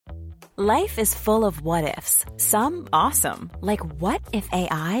Life is full of what-ifs. Some awesome, like what if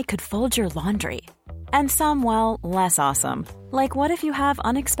AI could fold your laundry? And some, well, less awesome, like what if you have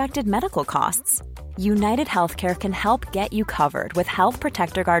unexpected medical costs? United Healthcare can help get you covered with Health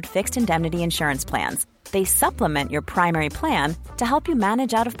Protector Guard fixed indemnity insurance plans. They supplement your primary plan to help you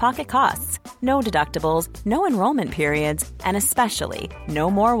manage out-of-pocket costs. No deductibles, no enrollment periods, and especially no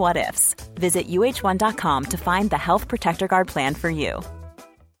more what-ifs. Visit uh1.com to find the Health Protector Guard plan for you.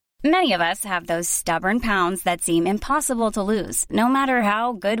 Many of us have those stubborn pounds that seem impossible to lose, no matter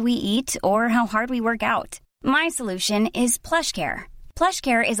how good we eat or how hard we work out. My solution is PlushCare.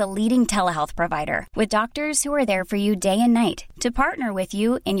 PlushCare is a leading telehealth provider with doctors who are there for you day and night to partner with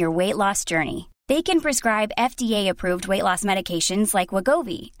you in your weight loss journey. They can prescribe FDA-approved weight loss medications like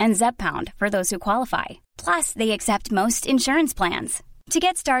Wegovy and Zepbound for those who qualify. Plus, they accept most insurance plans. To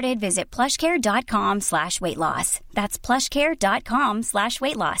get started, visit plushcare.com/weightloss. That's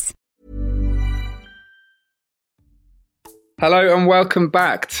plushcare.com/weightloss. Hello and welcome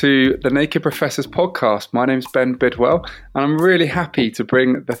back to the Naked Professors podcast. My name's Ben Bidwell and I'm really happy to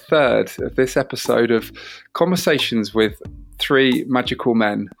bring the third of this episode of conversations with three magical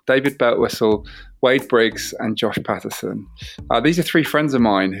men, David Birtwistle, Wade Briggs and Josh Patterson. These are three friends of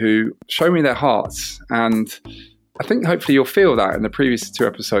mine who show me their hearts, and I think hopefully you'll feel that in the previous two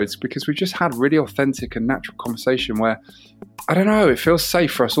episodes, because we've just had really authentic and natural conversation where, I don't know, it feels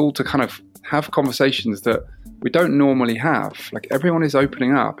safe for us all to kind of have conversations that we don't normally have. Like, everyone is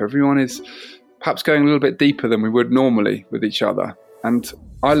opening up. Everyone is perhaps going a little bit deeper than we would normally with each other. And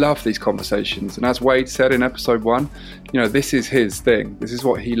I love these conversations. And as Wade said in episode 1, this is his thing. This is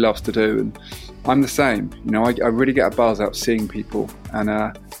what he loves to do. And I'm the same. I really get a buzz out seeing people. And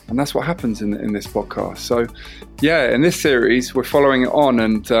that's what happens in this podcast. So, yeah, in this series, we're following it on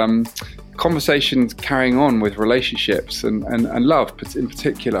and conversations carrying on with relationships and love in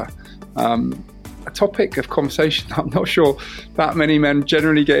particular. A topic of conversation that I'm not sure that many men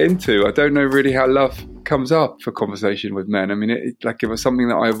generally get into. I don't know really how love comes up for conversation with men. I mean, it was something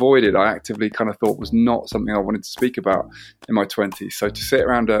that I avoided. I actively kind of thought was not something I wanted to speak about in my 20s. So to sit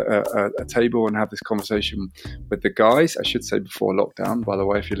around a table and have this conversation with the guys, I should say before lockdown, by the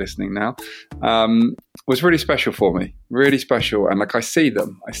way, if you're listening now, was really special for me, really special. And I see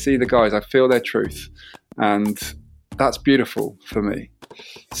them, I see the guys, I feel their truth. And that's beautiful for me.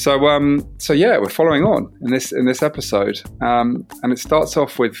 So yeah, we're following on in this episode, and it starts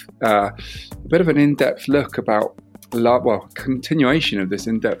off with a bit of an in-depth look about love. Well, continuation of this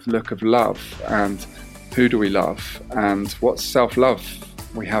in-depth look of love and who do we love and what self-love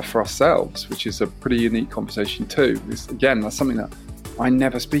we have for ourselves, which is a pretty unique conversation too. That's something that I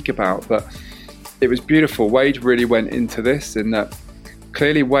never speak about, but it was beautiful. Wade really went into this in that.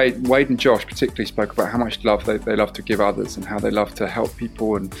 Clearly, Wade and Josh particularly spoke about how much love they love to give others and how they love to help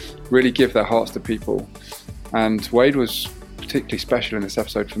people and really give their hearts to people. And Wade was particularly special in this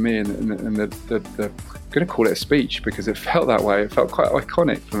episode for me in the I'm going to call it a speech because it felt that way. It felt quite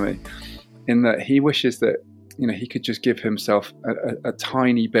iconic for me in that he wishes that he could just give himself a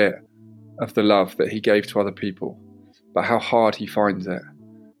tiny bit of the love that he gave to other people, but how hard he finds it.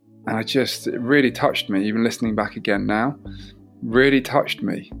 And it really touched me, even listening back again now. Really touched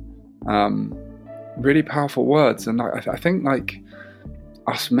me. Really powerful words. And I think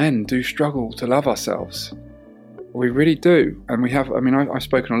us men do struggle to love ourselves. We really do. And we have, I've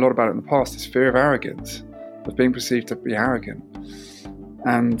spoken a lot about it in the past, this fear of arrogance, of being perceived to be arrogant.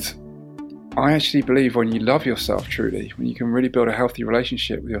 And I actually believe when you love yourself truly, when you can really build a healthy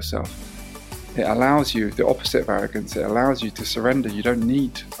relationship with yourself, it allows you, the opposite of arrogance, it allows you to surrender. You don't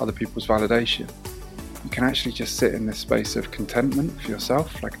need other people's validation. You can actually just sit in this space of contentment for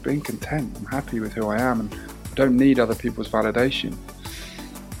yourself, being content. I'm happy with who I am and I don't need other people's validation.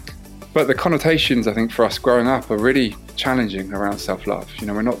 But the connotations, I think, for us growing up are really challenging around self-love.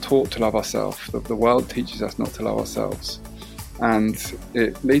 We're not taught to love ourselves. The world teaches us not to love ourselves. And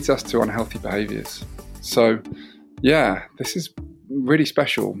it leads us to unhealthy behaviours. So, yeah, this is really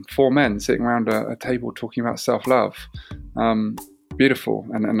special. 4 men sitting around a table talking about self-love. Beautiful.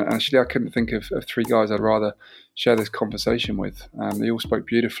 And actually I couldn't think of 3 guys I'd rather share this conversation with. They all spoke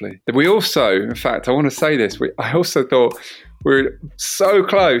beautifully. We also, in fact, I want to say this, I also thought we were so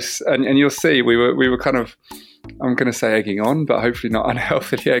close, and you'll see we were kind of, I'm going to say egging on, but hopefully not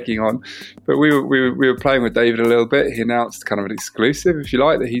unhealthily egging on. But we were playing with David a little bit. He announced kind of an exclusive, if you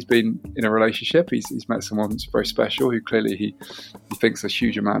like, that he's been in a relationship. He's met someone that's very special who clearly he thinks a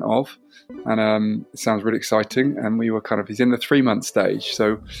huge amount of. And it sounds really exciting. And we were he's in the 3-month stage.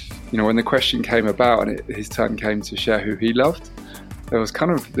 So, when the question came about and his turn came to share who he loved, there was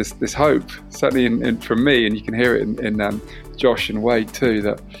kind of this hope, certainly from me, and you can hear it in Josh and Wade too,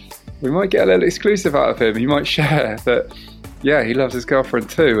 that we might get a little exclusive out of him. He might share that, yeah, he loves his girlfriend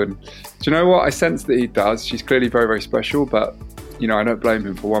too. And do you know what? I sense that he does. She's clearly very, very special, but, I don't blame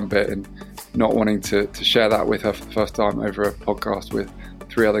him for one bit in not wanting to share that with her for the first time over a podcast with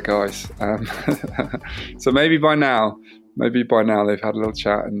 3 other guys. So maybe by now they've had a little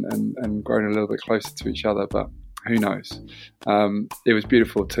chat and grown a little bit closer to each other, but who knows? It was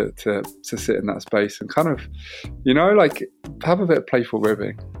beautiful to sit in that space and kind of, like have a bit of playful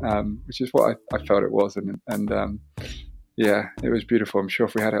ribbing, which is what I felt it was. And yeah, it was beautiful. I'm sure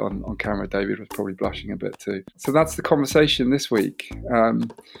if we had it on camera, David was probably blushing a bit too. So that's the conversation this week.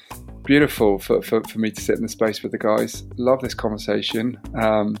 Beautiful for me to sit in the space with the guys. Love this conversation.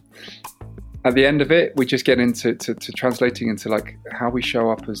 At the end of it, we just get into translating into like how we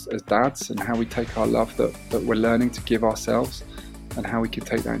show up as dads and how we take our love that we're learning to give ourselves and how we can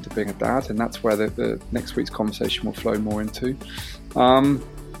take that into being a dad. And that's where the next week's conversation will flow more into.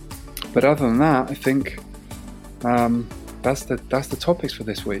 But other than that, I think that's the topics for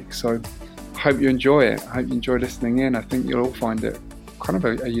this week. So I hope you enjoy it. I hope you enjoy listening in. I think you'll all find it kind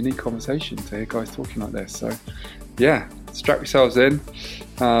of a unique conversation to hear guys talking like this. So yeah, strap yourselves in.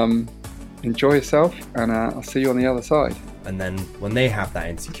 Enjoy yourself, and I'll see you on the other side. And then when they have that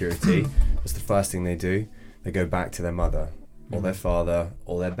insecurity, what's the first thing they do? They go back to their mother or their father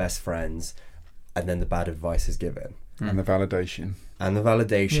or their best friends, and then the bad advice is given. And the validation.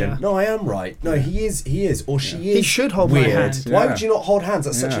 Yeah. No, I am right. No, he is, or she is. He should hold weird. my hand. Why would you not hold hands?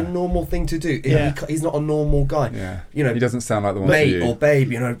 That's such a normal thing to do. Yeah. He's not a normal guy. Yeah. He doesn't sound like the one mate for you. Or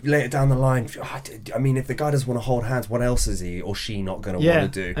babe, later down the line. I mean, if the guy doesn't want to hold hands, what else is he or she not going to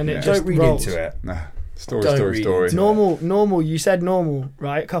want to do? And it Don't read rolls into it. Nah. Story. Normal. You said normal,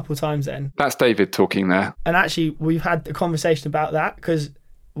 right? A couple of times then. That's David talking there. And actually, we've had a conversation about that because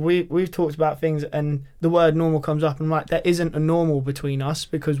we've talked about things and the word normal comes up and I'm like, there isn't a normal between us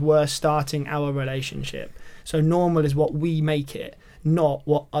because we're starting our relationship. So normal is what we make it, not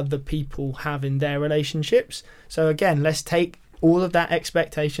what other people have in their relationships. So again, let's take all of that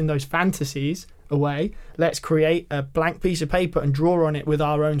expectation, those fantasies away. Let's create a blank piece of paper and draw on it with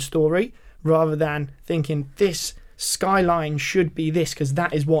our own story rather than thinking this skyline should be this because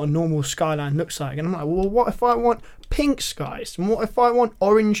that is what a normal skyline looks like. And I'm like, well, what if I want pink skies? And what if I want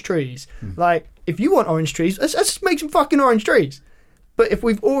orange trees? Like, if you want orange trees, let's make some fucking orange trees. But if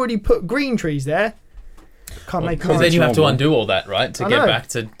we've already put green trees there, can't make because then you have to undo all that, right, to get back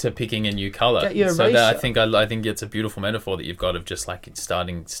to picking a new colour. So I think it's a beautiful metaphor that you've got of just like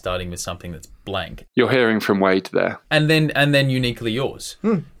starting with something that's blank. You're hearing from Wade there. And then uniquely yours.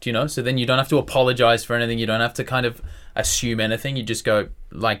 Do you know? So then you don't have to apologise for anything. You don't have to kind of assume anything. You just go,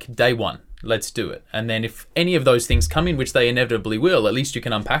 like, day one, let's do it. And then if any of those things come in, which they inevitably will, at least you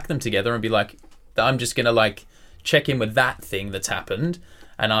can unpack them together and be like, I'm just going to like check in with that thing that's happened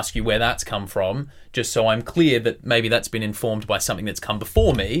and ask you where that's come from, just so I'm clear that maybe that's been informed by something that's come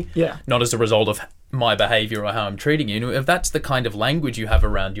before me, not as a result of my behaviour or how I'm treating you. If that's the kind of language you have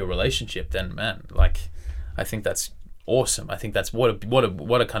around your relationship, then man, like, I think that's awesome. I think that's what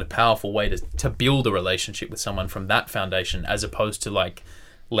a kind of powerful way to build a relationship with someone from that foundation, as opposed to like,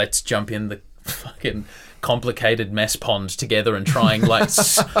 let's jump in the fucking complicated mess pond together and trying like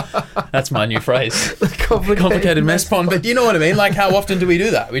that's my new phrase, complicated mess pond. But you know what I mean, like, how often do we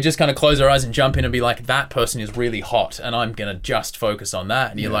do that? We just kind of close our eyes and jump in and be like, that person is really hot and I'm gonna just focus on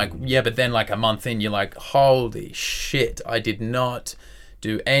that. And you're like, but then like a month in, you're like, holy shit, I did not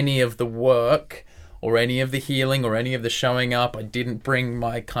do any of the work or any of the healing or any of the showing up. I didn't bring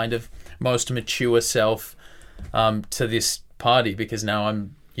my kind of most mature self to this party because now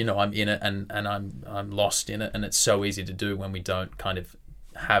I'm in it and I'm lost in it, and it's so easy to do when we don't kind of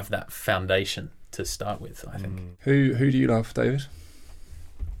have that foundation to start with, I think. Who do you love, David?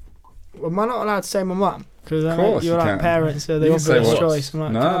 Well, am I not allowed to say my mum? Because you're like parents, so the obvious choice. I'm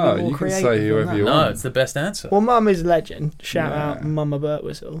like, no, you can say whoever you want. No, it's the best answer. Well, mum is a legend. Shout out Mama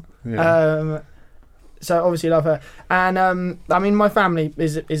Birtwistle. Yeah. So obviously love her. And I mean, my family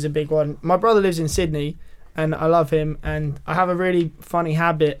is a big one. My brother lives in Sydney, and I love him, and I have a really funny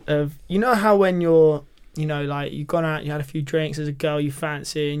habit of, you know how when you're, like, you've gone out, you had a few drinks, there's a girl you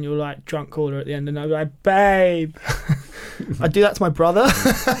fancy, and you're like drunk caller at the end, and I'm like, babe. I do that to my brother.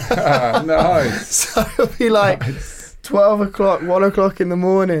 Nice. So it'll be like 12 o'clock, 1 o'clock in the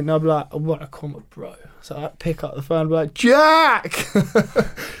morning, and I'll be like, I want to call my bro. So I pick up the phone and be like, Jack!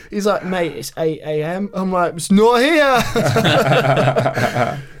 He's like, mate, it's 8 a.m. I'm like, it's not here.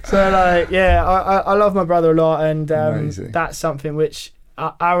 So, like, yeah, I love my brother a lot, and that's something which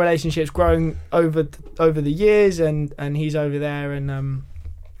our relationship's grown over the years, and he's over there, and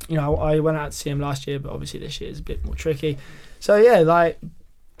I went out to see him last year, but obviously this year is a bit more tricky. So yeah, like,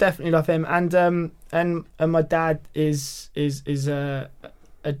 definitely love him, and my dad is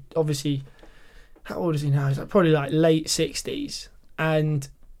obviously, how old is he now? He's like probably like late 60s, and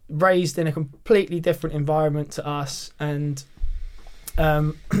raised in a completely different environment to us, and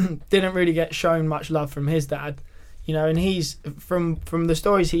didn't really get shown much love from his dad, you know. And he's from the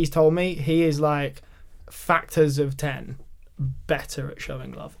stories he's told me, he is like factors of 10 better at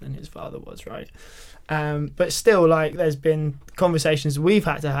showing love than his father was, right? But still, like, there's been conversations we've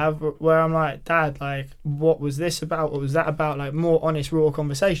had to have where I'm like, Dad, like, what was this about? What was that about? Like, more honest, raw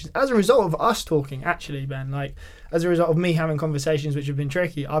conversations. As a result of us talking, actually, Ben, like, as a result of me having conversations which have been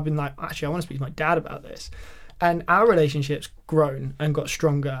tricky, I've been like, actually, I want to speak to my dad about this. And our relationship's grown and got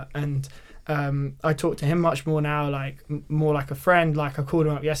stronger. And I talk to him much more now, like, more like a friend. Like, I called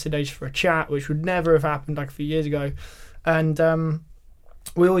him up yesterday just for a chat, which would never have happened like a few years ago. And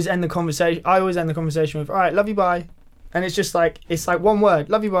we always end the conversation. I always end the conversation with, "All right, love you, bye," and it's like one word,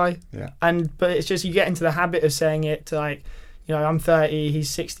 "Love you, bye." Yeah. But it's just, you get into the habit of saying it to, like, you know, I'm 30, he's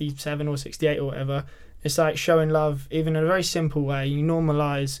 67 or 68 or whatever. It's like showing love, even in a very simple way. You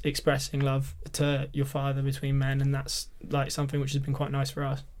normalise expressing love to your father between men, and that's like something which has been quite nice for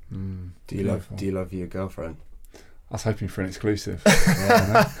us. Do you love your girlfriend? I was hoping for an exclusive.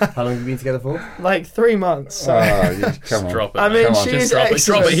 Yeah. How long have you been together for? Like 3 months. So. Come on. Drop it. I mean, Come on. she's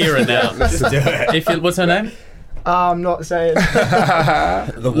Drop it here and now. Let's do it. What's her name? I'm not saying.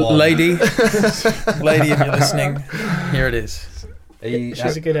 The one. Lady, if you're listening, here it is.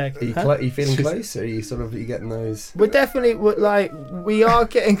 She's a good egg. Are you feeling close? Or are you getting those? We're definitely, we are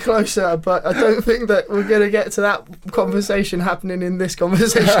getting closer, but I don't think that we're going to get to that conversation happening in this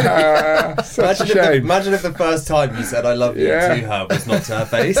conversation. Imagine if the first time you said "I love you" to her was not to her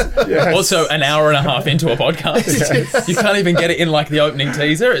face. Yes. Also, an hour and a half into a podcast, Yes. You can't even get it in like the opening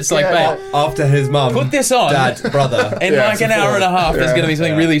teaser. It's like, Yeah. mate, After his mum, put this on. dad, brother. In like an hour and a half, there's going to be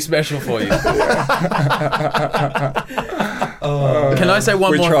something Yeah. really special for you. Can I say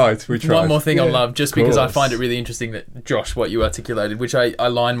one We more? tried. One more thing on Yeah. love, just because I course. find it really interesting that, Josh, what you articulated, which I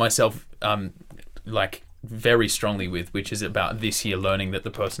align myself like very strongly with, which is about this year learning that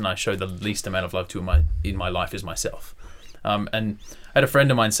the person I show the least amount of love to in my life is myself. And I had a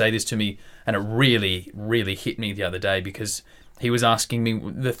friend of mine say this to me, and it really, really hit me the other day, because he was asking me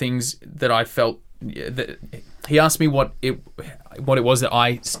the things that I felt. He asked me what it was that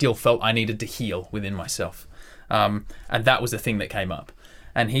I still felt I needed to heal within myself. And that was the thing that came up.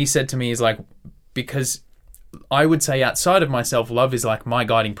 And he said to me, he's like, because I would say outside of myself, love is like my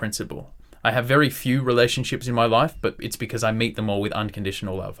guiding principle. I have very few relationships in my life, but it's because I meet them all with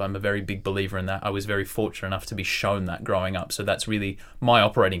unconditional love. I'm a very big believer in that. I was very fortunate enough to be shown that growing up. So that's really my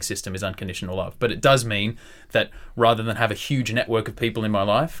operating system, is unconditional love. But it does mean that rather than have a huge network of people in my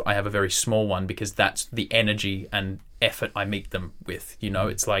life, I have a very small one, because that's the energy and effort I meet them with. You know,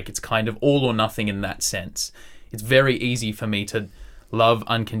 it's like, it's kind of all or nothing in that sense. It's very easy for me to love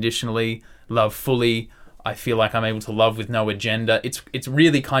unconditionally, love fully. I feel like I'm able to love with no agenda. It's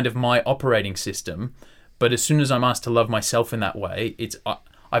really kind of my operating system. But as soon as I'm asked to love myself in that way,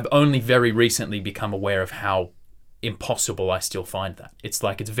 I've only very recently become aware of how impossible I still find that. It's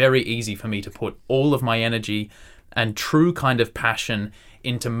like, it's very easy for me to put all of my energy and true kind of passion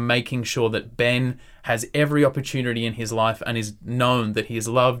into making sure that Ben has every opportunity in his life and is known that he is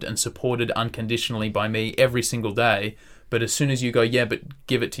loved and supported unconditionally by me every single day. But as soon as you go, yeah, but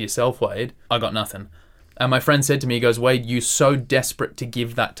give it to yourself, Wade, I got nothing. And my friend said to me, he goes, Wade, you're so desperate to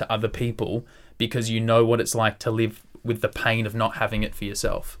give that to other people because you know what it's like to live with the pain of not having it for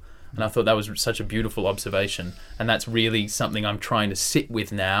yourself. And I thought that was such a beautiful observation. And that's really something I'm trying to sit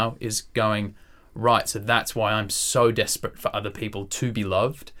with now, is going, right, so that's why I'm so desperate for other people to be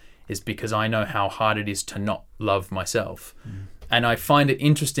loved, is because I know how hard it is to not love myself. And I find it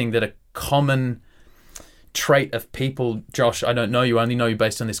interesting that a common trait of people, Josh, I don't know you, I only know you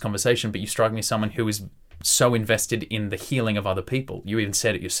based on this conversation, but you strike me as someone who is so invested in the healing of other people. You even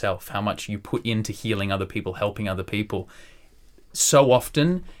said it yourself, how much you put into healing other people, helping other people. So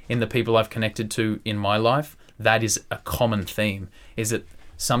often in the people I've connected to in my life, that is a common theme, is that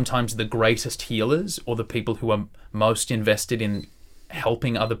sometimes the greatest healers, or the people who are most invested in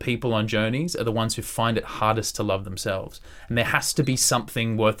helping other people on journeys, are the ones who find it hardest to love themselves. And there has to be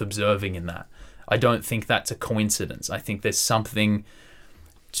something worth observing in that. I don't think that's a coincidence. I think there's something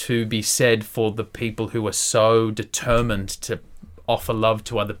to be said for the people who are so determined to offer love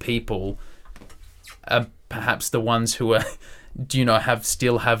to other people, perhaps the ones who are,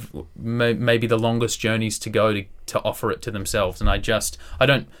 still have maybe the longest journeys to go to offer it to themselves. And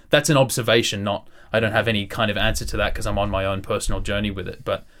that's an observation, I don't have any kind of answer to that because I'm on my own personal journey with it.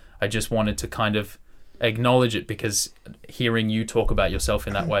 But I just wanted to kind of acknowledge it, because hearing you talk about yourself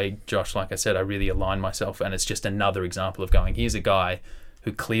in that way, Josh, like I said, I really align myself, and it's just another example of going, here's a guy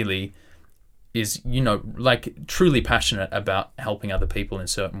who clearly is, you know, like truly passionate about helping other people in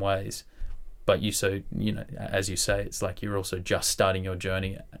certain ways. But you, so, you know, as you say, it's like you're also just starting your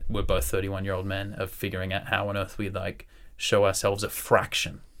journey. We're both 31-year-old men of figuring out how on earth we like show ourselves a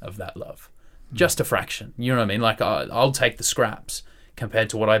fraction of that love. Just a fraction. You know what I mean? Like I'll take the scraps compared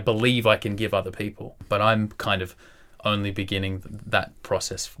to what I believe I can give other people. But I'm kind of only beginning that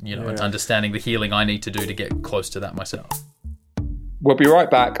process, you know, and understanding the healing I need to do to get close to that myself. We'll be right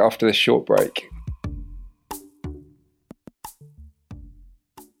back after this short break.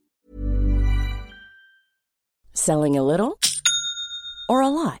 Selling a little or a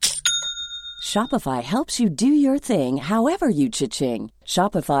lot? Shopify helps you do your thing however you cha-ching.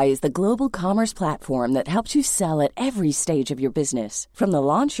 Shopify is the global commerce platform that helps you sell at every stage of your business. From the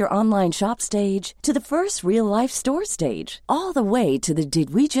launch your online shop stage to the first real-life store stage, all the way to the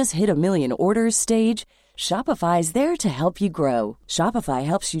did we just hit a million orders stage. Shopify is there to help you grow. Shopify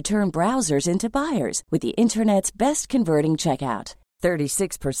helps you turn browsers into buyers with the internet's best converting checkout.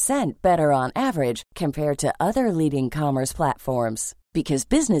 36% better on average compared to other leading commerce platforms. Because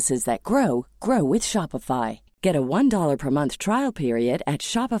businesses that grow, grow with Shopify. Get a $1 per month trial period at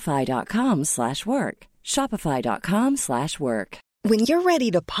shopify.com/work. Shopify.com/work. When you're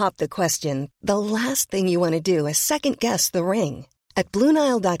ready to pop the question, the last thing you want to do is second-guess the ring. At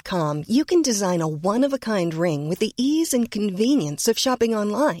BlueNile.com, you can design a one-of-a-kind ring with the ease and convenience of shopping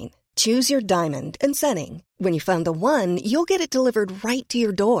online. Choose your diamond and setting. When you find the one, you'll get it delivered right to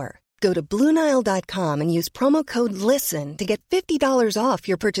your door. Go to BlueNile.com and use promo code LISTEN to get $50 off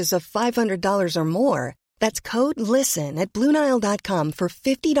your purchase of $500 or more. That's code LISTEN at BlueNile.com for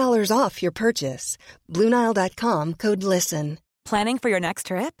 $50 off your purchase. BlueNile.com, code LISTEN. Planning for your next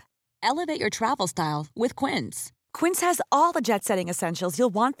trip? Elevate your travel style with Quince. Quince has all the jet-setting essentials you'll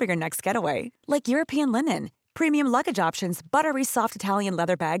want for your next getaway, like European linen, premium luggage options, buttery soft Italian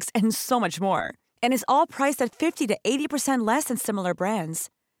leather bags, and so much more. And is all priced at 50 to 80% less than similar brands.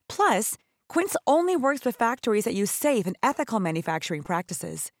 Plus, Quince only works with factories that use safe and ethical manufacturing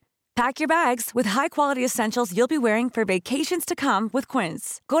practices. Pack your bags with high-quality essentials you'll be wearing for vacations to come with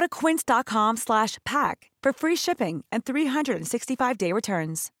Quince. Go to quince.com/pack for free shipping and 365-day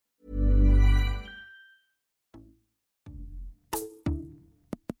returns.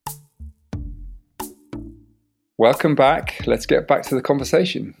 Welcome back. Let's get back to the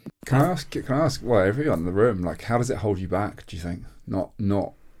conversation. Can I ask, well, everyone in the room, like, how does it hold you back, do you think? Not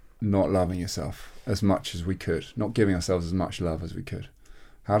loving yourself as much as we could, not giving ourselves as much love as we could.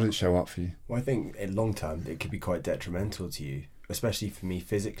 How does it show up for you? Well, I think in long term it could be quite detrimental to you, especially for me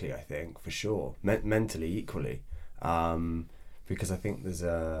physically, I think, for sure. Mentally equally, because I think there's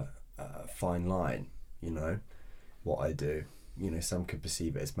a fine line, you know, what I do. You know, some could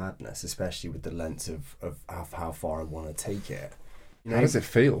perceive it as madness, especially with the lens of how far I want to take it. You know, how does it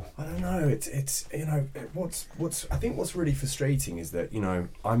feel? I don't know. It's you know, what's I think what's really frustrating is that, you know,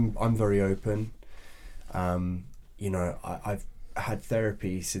 I'm very open. You know, I've had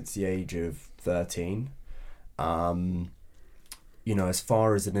therapy since the age of 13. You know, as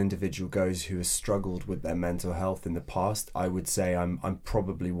far as an individual goes who has struggled with their mental health in the past, I would say I'm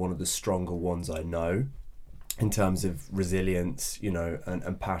probably one of the stronger ones I know in terms of resilience, you know,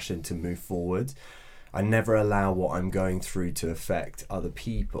 and passion to move forward. I never allow what I'm going through to affect other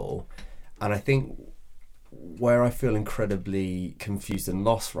people. And I think where I feel incredibly confused and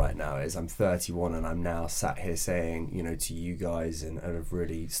lost right now is I'm 31 and I'm now sat here saying, you know, to you guys, and I've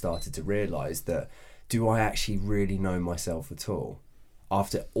really started to realise that, do I actually really know myself at all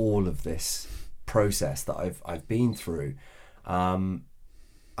after all of this process that I've been through? And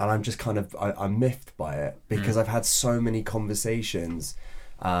I'm just kind of, I'm miffed by it, because I've had so many conversations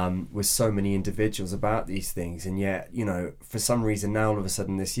with so many individuals about these things, and yet, you know, for some reason now all of a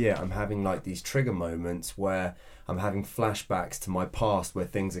sudden this year I'm having like these trigger moments where I'm having flashbacks to my past where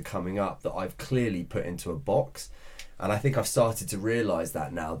things are coming up that I've clearly put into a box. And I think I've started to realise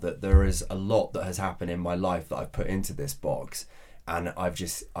that now, that there is a lot that has happened in my life that I've put into this box, and I've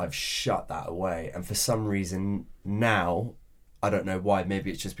shut that away. And for some reason now, I don't know why, maybe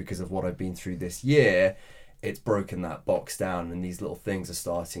it's just because of what I've been through this year, it's broken that box down and these little things are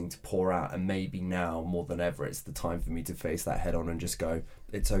starting to pour out, and maybe now more than ever it's the time for me to face that head on and just go,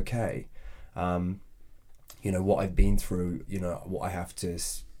 it's okay. You know, what I've been through, you know, what I have to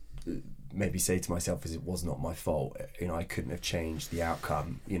maybe say to myself is, it was not my fault. You know, I couldn't have changed the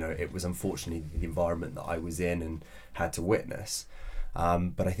outcome. You know, it was unfortunately the environment that I was in and had to witness.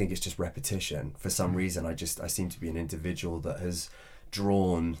 But I think it's just repetition. For some reason, I seem to be an individual that has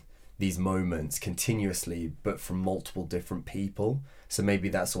drawn these moments continuously, but from multiple different people. So maybe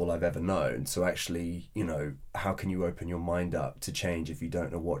that's all I've ever known. So actually, you know, how can you open your mind up to change if you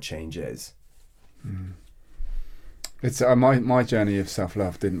don't know what change is? It's my journey of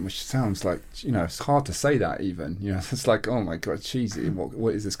self-love didn't, which sounds like, you know, it's hard to say that even, you know, it's like, oh my God, cheesy,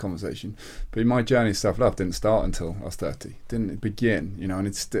 what is this conversation? But my journey of self-love didn't start until I was 30, didn't begin, you know, and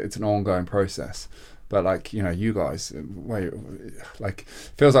it's an ongoing process. But like, you know, you guys, like,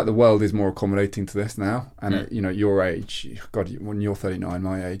 feels like the world is more accommodating to this now. And you know, your age, God, when you're 39,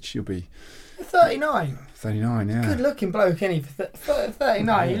 my age, you'll be 39. 39, yeah. Good looking bloke, ain't he? For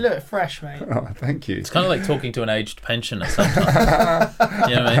 39, you look fresh, mate. Oh, thank you. It's kind of like talking to an aged pensioner sometimes.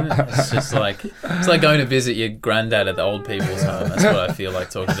 You know what I mean? It's just like, it's like going to visit your granddad at the old people's home. That's what I feel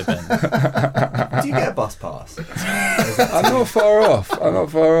like talking to Ben. Do you get a bus pass? I'm not far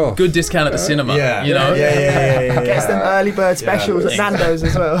off. Good discount at the cinema. Yeah. You know? Yeah. Gets them early bird specials at Nando's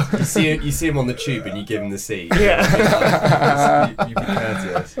as well. You see him on the tube and you give him the seat. Yeah. You be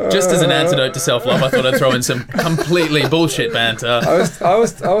courteous. Just as an antidote to self-love, I thought I'd throw in some completely bullshit banter. I was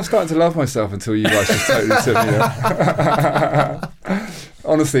starting to love myself until you guys just totally took me up.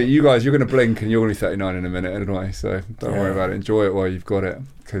 Honestly, you guys, you're going to blink and you're going to be 39 in a minute anyway, so don't worry about it. Enjoy it while you've got it,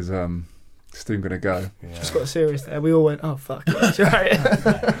 because it's soon going to go. Yeah. Just got serious there. We all went, oh, fuck it. Right.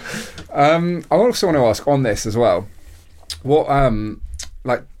 I also want to ask on this as well, what,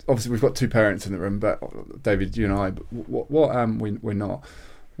 like, obviously we've got two parents in the room, but David, you and I, we're not.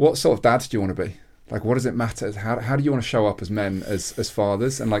 What sort of dad do you want to be? Like, what does it matter? How do you want to show up as men, as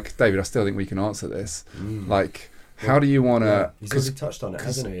fathers? And like, David, I still think we can answer this. Like, how do you want to... Yeah, he's already touched on it,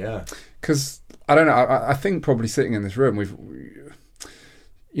 hasn't he? Yeah. Because, I don't know, I think probably sitting in this room,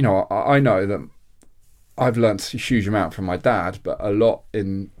 you know, I know that I've learnt a huge amount from my dad, but a lot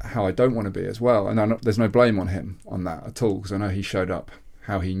in how I don't want to be as well. And there's no blame on him on that at all, because I know he showed up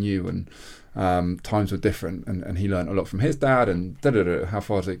how he knew, and times were different, and he learned a lot from his dad, and how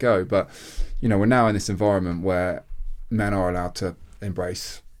far does it go? But you know, we're now in this environment where men are allowed to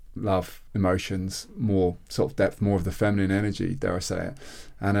embrace love, emotions, more sort of depth, more of the feminine energy, dare I say it,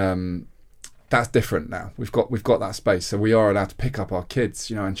 and that's different now. We've got that space, so we are allowed to pick up our kids,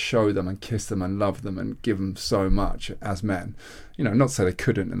 you know, and show them and kiss them and love them and give them so much as men. You know, not to say they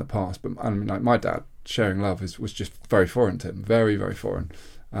couldn't in the past, but I mean, like, my dad sharing love was just very foreign to him, very, very foreign.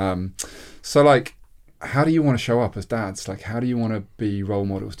 So like, how do you want to show up as dads? Like, how do you want to be role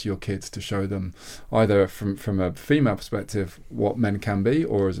models to your kids, to show them either from a female perspective what men can be,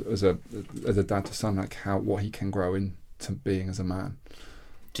 or as a dad to son, like what he can grow into being as a man?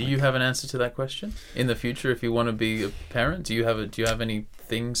 Do you have an answer to that question in the future? If you want to be a parent, do you have any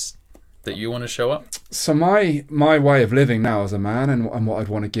things that you want to show up? So my way of living now as a man, and what I'd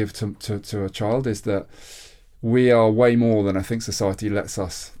want to give to a child, is that we are way more than I think society lets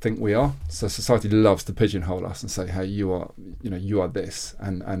us think we are. So society loves to pigeonhole us and say, hey, you are this,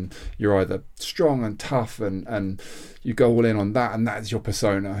 and you're either strong and tough and you go all in on that, and that's your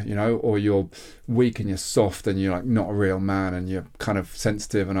persona, you know, or you're weak and you're soft and you're like not a real man and you're kind of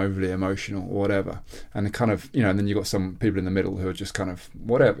sensitive and overly emotional or whatever. And kind of, you know, and then you've got some people in the middle who are just kind of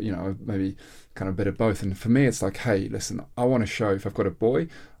whatever, you know, maybe kind of a bit of both. And for me, it's like, hey, listen, I want to show, if I've got a boy,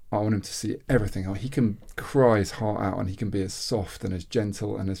 I want him to see everything. He can cry his heart out, and he can be as soft and as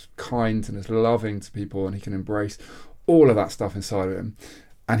gentle and as kind and as loving to people, and he can embrace all of that stuff inside of him.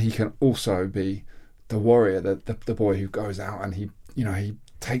 And he can also be the warrior, the boy who goes out and he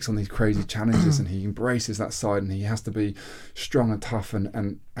takes on these crazy challenges and he embraces that side, and he has to be strong and tough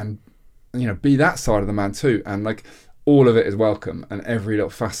and you know, be that side of the man too. And like, all of it is welcome, and every little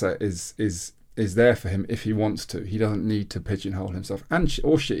facet is there for him if he wants to. He doesn't need to pigeonhole himself, and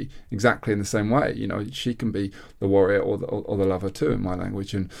she exactly in the same way. You know, she can be the warrior or the lover too, in my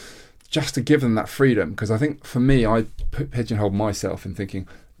language, and just to give them that freedom. Because I think for me, I pigeonholed myself in thinking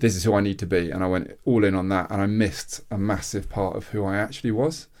this is who I need to be, and I went all in on that, and I missed a massive part of who I actually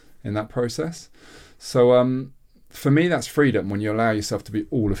was in that process. So for me, that's freedom, when you allow yourself to be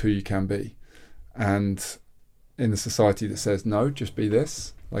all of who you can be. And in the society that says no, just be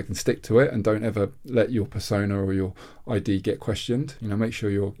this, like, and stick to it, and don't ever let your persona or your ID get questioned. You know, make sure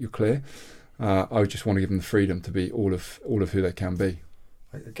you're clear. I just want to give them the freedom to be all of who they can be.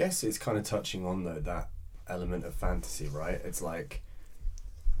 I guess it's kind of touching on, though, that element of fantasy, right? It's like,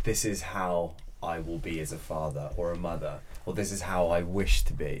 this is how I will be as a father or a mother, or this is how I wish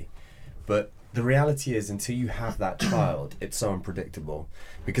to be. But the reality is, until you have that child, it's so unpredictable.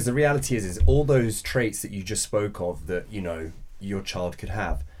 Because the reality is all those traits that you just spoke of that, you know, your child could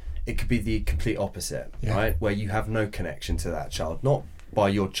have, it could be the complete opposite, right? Where you have no connection to that child, not by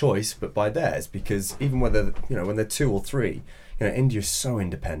your choice, but by theirs. Because even whether, when they're 2 or 3, India's so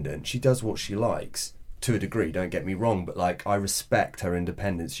independent. She does what she likes to a degree, don't get me wrong, but like, I respect her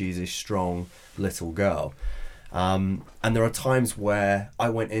independence. She's a strong little girl. And there are times where I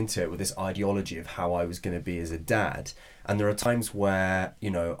went into it with this ideology of how I was going to be as a dad. And there are times where,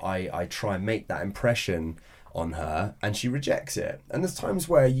 I try and make that impression on her and she rejects it. And there's times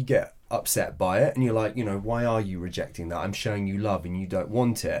where you get upset by it and you're like, why are you rejecting that? I'm showing you love and you don't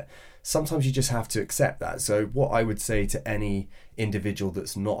want it. Sometimes you just have to accept that. So what I would say to any individual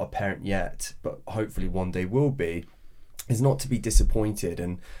that's not a parent yet, but hopefully one day will be, is not to be disappointed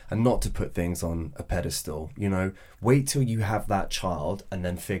and not to put things on a pedestal. Wait till you have that child and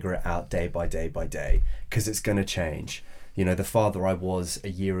then figure it out day by day by day, because it's going to change. The father I was a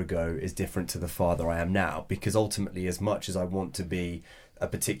year ago is different to the father I am now, because ultimately, as much as I want to be a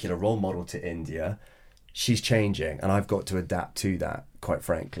particular role model to India, she's changing and I've got to adapt to that, quite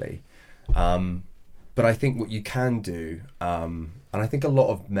frankly. But I think what you can do, and I think a lot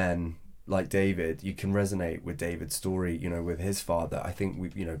of men like David, you can resonate with David's story, with his father. I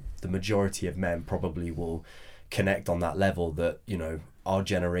think the majority of men probably will connect on that level, that, our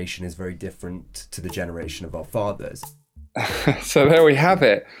generation is very different to the generation of our fathers. So there we have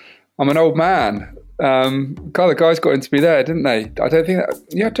it. I'm an old man. The guys got into me there, didn't they? I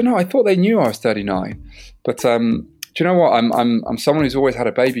don't know. I thought they knew I was 39, but do you know what? I'm someone who's always had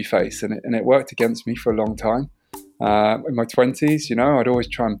a baby face, and it worked against me for a long time. In my 20s, I'd always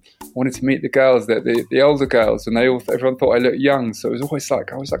wanted to meet the girls, the older girls, and everyone thought I looked young. So it was always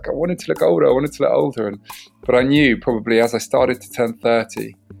like, I wanted to look older, but I knew probably as I started to turn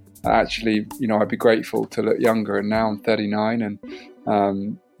 30, actually, I'd be grateful to look younger. And now I'm 39,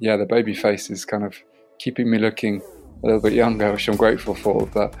 and the baby face is kind of keeping me looking a little bit younger, which I'm grateful for.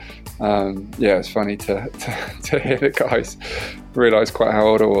 But it's funny to hear the guys realise quite how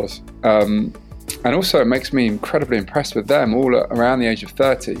old I was. And also it makes me incredibly impressed with them all around the age of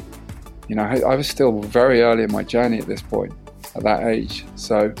 30. I was still very early in my journey at this point, at that age.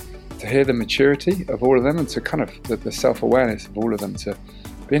 So to hear the maturity of all of them, and to kind of the self-awareness of all of them, to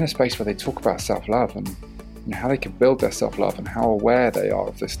be in a space where they talk about self-love and how they can build their self-love, and how aware they are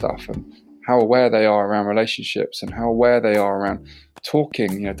of this stuff, and how aware they are around relationships, and how aware they are around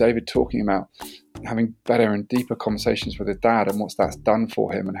talking. David talking about having better and deeper conversations with his dad, and what that's done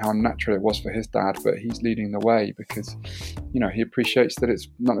for him, and how natural it was for his dad, but he's leading the way because he appreciates that it's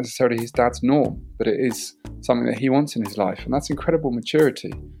not necessarily his dad's norm, but it is something that he wants in his life. And that's incredible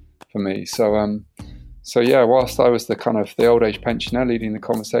maturity for me. So whilst I was the old age pensioner leading the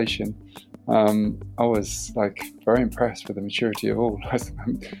conversation, I was very impressed with the maturity of all.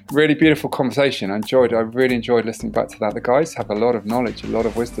 Really beautiful conversation. I really enjoyed listening back to that. The guys have a lot of knowledge, a lot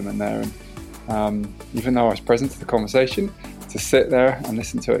of wisdom in there, and even though I was present to the conversation, to sit there and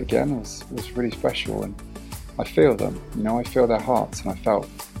listen to it again was really special. And I feel them, I feel their hearts, and I felt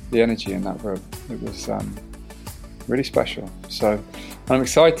the energy in that room. It was really special. So I'm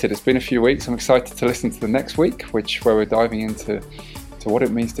excited. It's been a few weeks. I'm excited to listen to the next week, where we're diving into what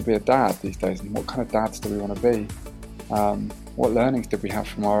it means to be a dad these days, and what kind of dads do we want to be. What learnings did we have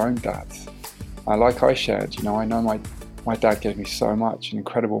from our own dads? Like I shared, I know my dad gave me so much, an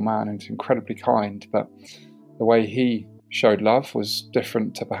incredible man and incredibly kind, but the way he showed love was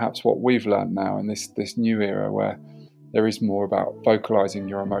different to perhaps what we've learned now in this new era, where there is more about vocalizing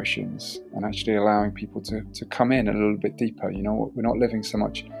your emotions and actually allowing people to come in a little bit deeper. We're not living so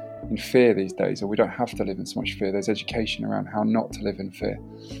much in fear these days, or we don't have to live in so much fear. There's education around how not to live in fear.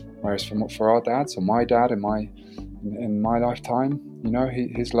 Whereas for our dads, or my dad in my lifetime,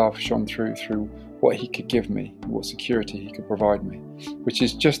 his love shone through what he could give me, what security he could provide me, which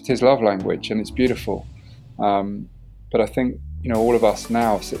is just his love language, and it's beautiful. But I think all of us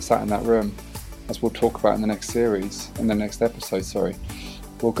now sat in that room, as we'll talk about in the next episode,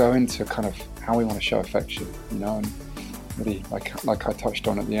 we'll go into kind of how we want to show affection, and really like I touched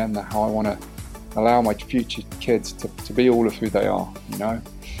on at the end there, how I want to allow my future kids to be all of who they are,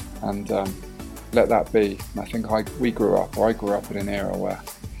 and let that be. And I think I grew up in an era where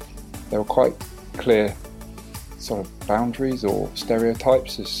there were quite clear sort of boundaries or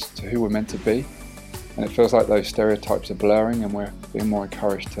stereotypes as to who we're meant to be, and it feels like those stereotypes are blurring, and we're being more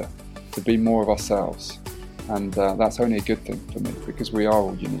encouraged to be more of ourselves. And that's only a good thing for me, because we are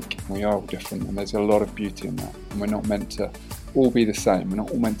all unique, and we are all different, and there's a lot of beauty in that, and we're not meant to all be the same. We're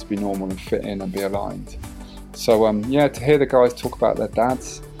not all meant to be normal and fit in and be aligned. So to hear the guys talk about their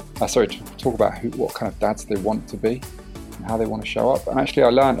dads, to talk about what kind of dads they want to be and how they want to show up. And actually I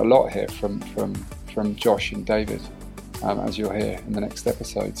learned a lot here from Josh and David, as you'll hear in the next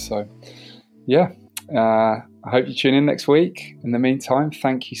episode. So I hope you tune in next week. In the meantime,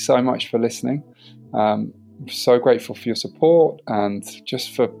 thank you so much for listening. I'm so grateful for your support and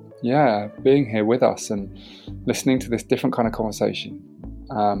just for being here with us and listening to this different kind of conversation.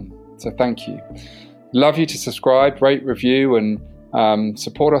 So thank you. Love you to subscribe, rate, review, and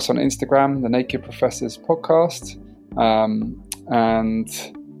support us on Instagram, the Naked Professors Podcast.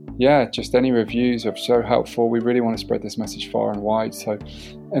 Just any reviews are so helpful. We really want to spread this message far and wide. So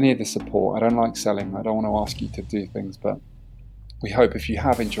any of the support, I don't like selling. I don't want to ask you to do things, but we hope if you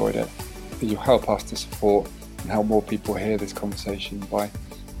have enjoyed it, that you'll help us to support and help more people hear this conversation by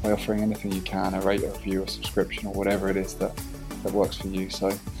offering anything you can, a rate, a review, a subscription, or whatever it is that works for you.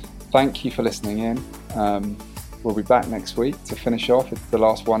 So thank you for listening in. We'll be back next week to finish off. It's the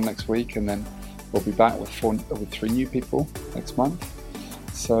last one next week, and then we'll be back with 3 new people next month.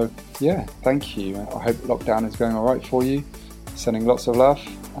 So thank you. I hope lockdown is going all right for you. Sending lots of love,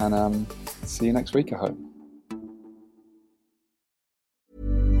 and see you next week, I hope.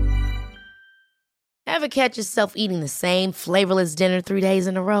 Ever catch yourself eating the same flavorless dinner 3 days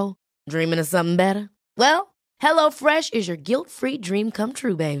in a row? Dreaming of something better? Well, HelloFresh is your guilt-free dream come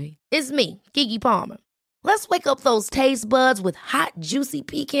true, baby. It's me, Keke Palmer. Let's wake up those taste buds with hot, juicy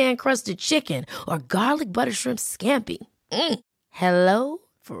pecan-crusted chicken or garlic butter shrimp scampi. Hello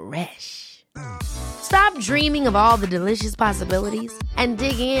Fresh. Stop dreaming of all the delicious possibilities and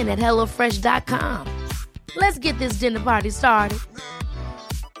dig in at HelloFresh.com. Let's get this dinner party started.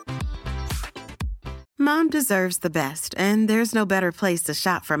 Mom deserves the best, and there's no better place to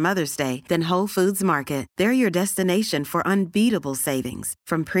shop for Mother's Day than Whole Foods Market. They're your destination for unbeatable savings,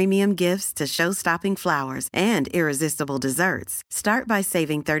 from premium gifts to show-stopping flowers and irresistible desserts. Start by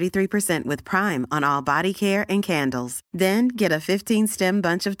saving 33% with Prime on all body care and candles. Then get a 15-stem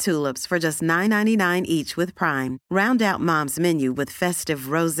bunch of tulips for just $9.99 each with Prime. Round out Mom's menu with festive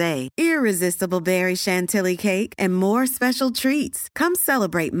rosé, irresistible berry chantilly cake, and more special treats. Come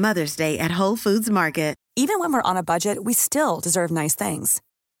celebrate Mother's Day at Whole Foods Market. Even when we're on a budget, we still deserve nice things.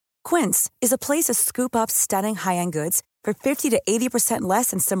 Quince is a place to scoop up stunning high-end goods for 50 to 80%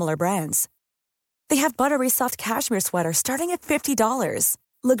 less than similar brands. They have buttery soft cashmere sweaters starting at $50,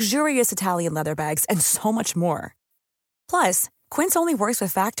 luxurious Italian leather bags, and so much more. Plus, Quince only works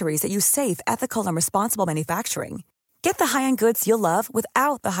with factories that use safe, ethical, and responsible manufacturing. Get the high-end goods you'll love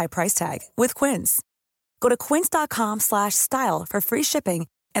without the high price tag with Quince. Go to quince.com/style for free shipping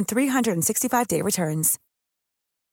and 365-day returns.